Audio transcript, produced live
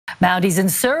Mounties in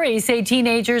Surrey say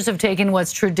teenagers have taken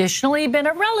what's traditionally been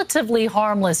a relatively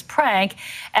harmless prank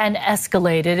and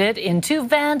escalated it into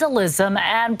vandalism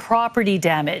and property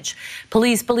damage.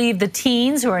 Police believe the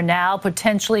teens, who are now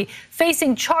potentially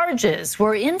facing charges,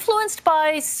 were influenced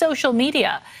by social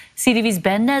media. CTV's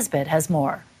Ben Nesbitt has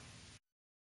more.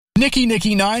 Nicky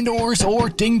Nicky Nine Doors or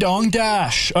Ding Dong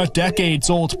Dash, a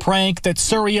decades-old prank that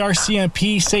Surrey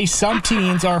RCMP say some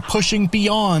teens are pushing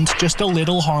beyond just a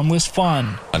little harmless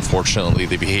fun. Unfortunately,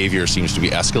 the behavior seems to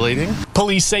be escalating.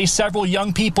 Police say several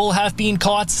young people have been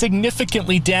caught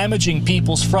significantly damaging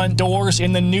people's front doors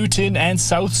in the Newton and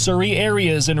South Surrey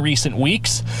areas in recent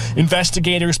weeks.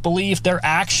 Investigators believe their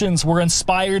actions were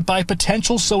inspired by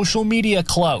potential social media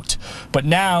clout, but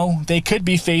now they could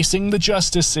be facing the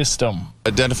justice system.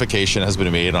 Identification has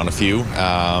been made on a few,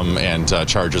 and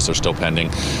charges are still pending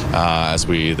as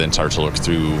we then start to look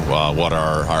through what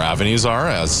our avenues are,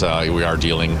 as we are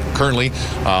dealing currently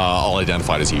all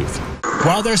identified as youth.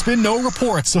 While there's been no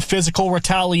reports of physical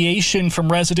retaliation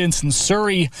from residents in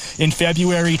Surrey, in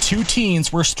February, 2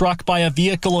 teens were struck by a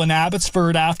vehicle in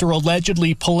Abbotsford after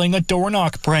allegedly pulling a door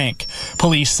knock prank.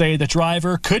 Police say the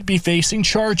driver could be facing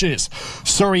charges.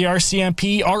 Surrey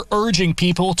RCMP are urging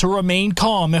people to remain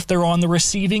calm if they're on the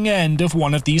receiving end of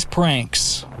one of these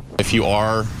pranks. If you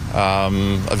are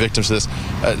a victim to this,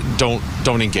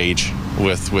 don't engage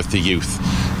with the youth.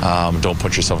 Don't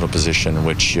put yourself in a position in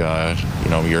which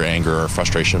your anger or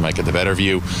frustration might get the better of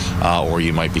you, or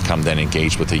you might become then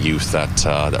engaged with the youth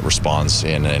that responds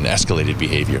in an escalated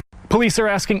behavior. Police are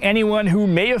asking anyone who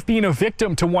may have been a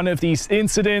victim to one of these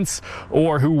incidents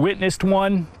or who witnessed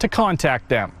one to contact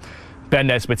them. Ben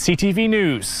Nesbitt, CTV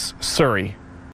News, Surrey.